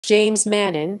James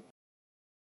Mannin.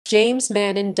 James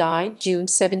Mannin died June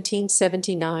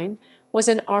 1779, was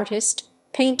an artist,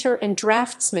 painter, and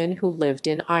draftsman who lived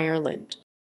in Ireland.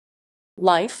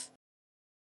 Life.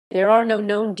 There are no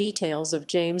known details of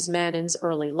James Mannin's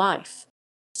early life.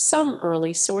 Some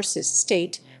early sources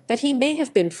state that he may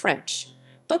have been French,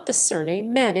 but the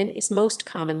surname Mannin is most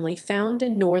commonly found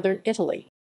in northern Italy.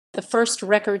 The first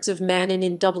records of Mannin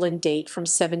in Dublin date from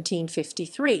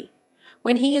 1753,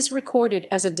 when he is recorded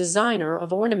as a designer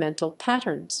of ornamental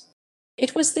patterns.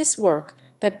 It was this work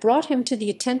that brought him to the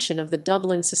attention of the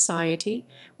Dublin Society,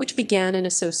 which began an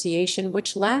association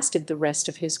which lasted the rest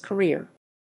of his career.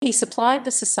 He supplied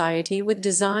the society with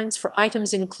designs for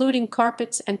items including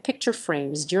carpets and picture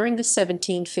frames during the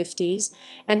 1750s,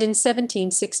 and in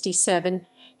 1767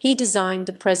 he designed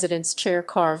the President's chair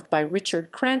carved by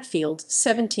Richard Cranfield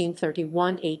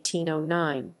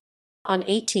 1731–1809. On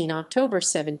 18 October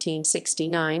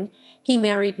 1769 he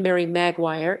married Mary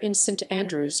Maguire in St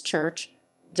Andrew's Church,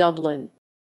 Dublin.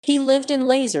 He lived in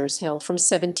Lazars Hill from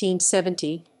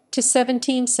 1770 to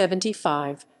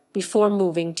 1775, before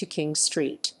moving to King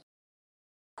Street.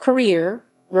 Career.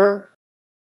 From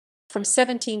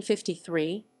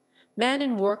 1753,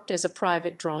 Mannin worked as a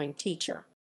private drawing teacher.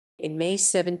 In May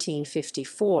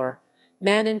 1754,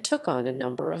 Mannin took on a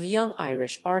number of young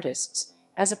Irish artists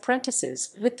as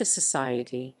apprentices with the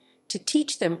Society to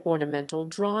teach them ornamental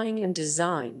drawing and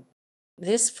design.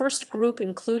 This first group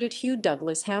included Hugh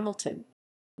Douglas Hamilton.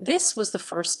 This was the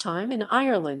first time in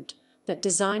Ireland that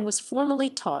design was formally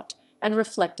taught and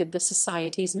reflected the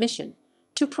Society's mission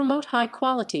to promote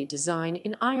high-quality design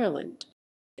in Ireland.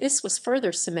 This was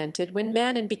further cemented when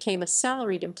Mannin became a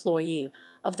salaried employee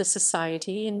of the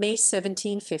Society in May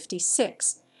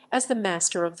 1756 as the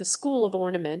Master of the School of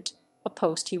Ornament, a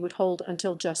post he would hold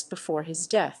until just before his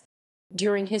death.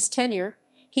 During his tenure,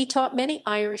 he taught many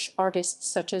Irish artists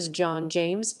such as John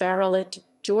James Barrett,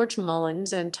 George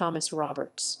Mullins, and Thomas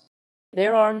Roberts.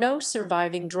 There are no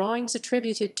surviving drawings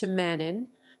attributed to Mannin,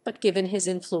 but given his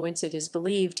influence it is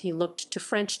believed he looked to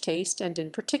French taste and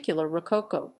in particular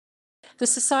Rococo. The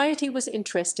Society was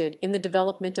interested in the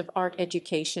development of art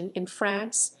education in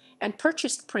France and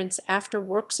purchased prints after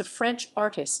works of French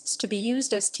artists to be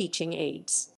used as teaching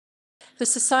aids. The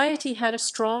Society had a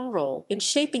strong role in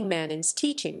shaping Mannin's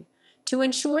teaching to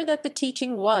ensure that the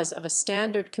teaching was of a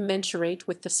standard commensurate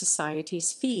with the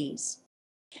Society's fees.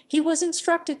 He was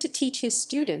instructed to teach his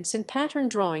students in pattern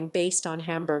drawing based on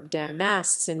Hamburg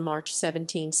damasks in March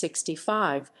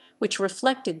 1765, which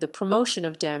reflected the promotion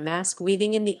of damask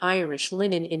weaving in the Irish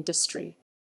linen industry.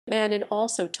 Mannin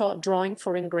also taught drawing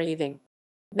for engraving.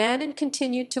 Mannin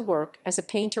continued to work as a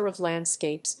painter of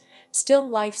landscapes, still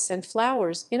lifes, and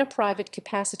flowers in a private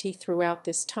capacity throughout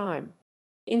this time.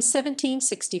 In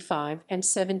 1765 and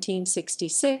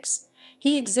 1766,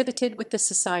 he exhibited with the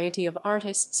Society of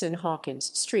Artists in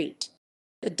Hawkins Street.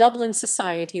 The Dublin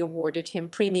Society awarded him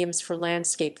premiums for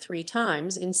landscape 3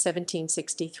 times in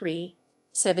 1763,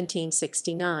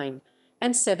 1769,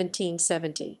 and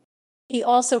 1770. He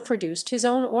also produced his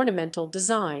own ornamental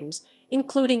designs,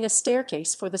 including a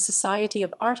staircase for the Society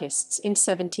of Artists in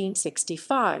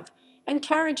 1765 and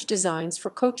carriage designs for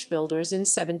coach builders in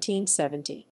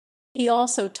 1770. He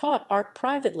also taught art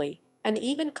privately, and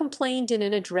even complained in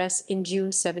an address in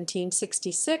June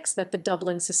 1766 that the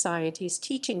Dublin Society's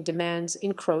teaching demands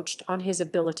encroached on his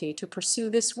ability to pursue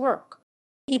this work.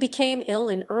 He became ill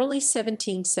in early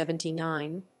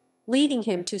 1779, leading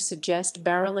him to suggest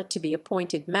Barrett to be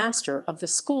appointed master of the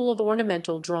School of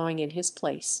Ornamental Drawing in his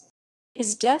place.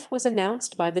 His death was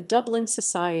announced by the Dublin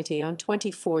Society on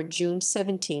 24 June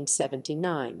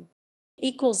 1779.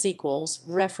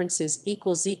 References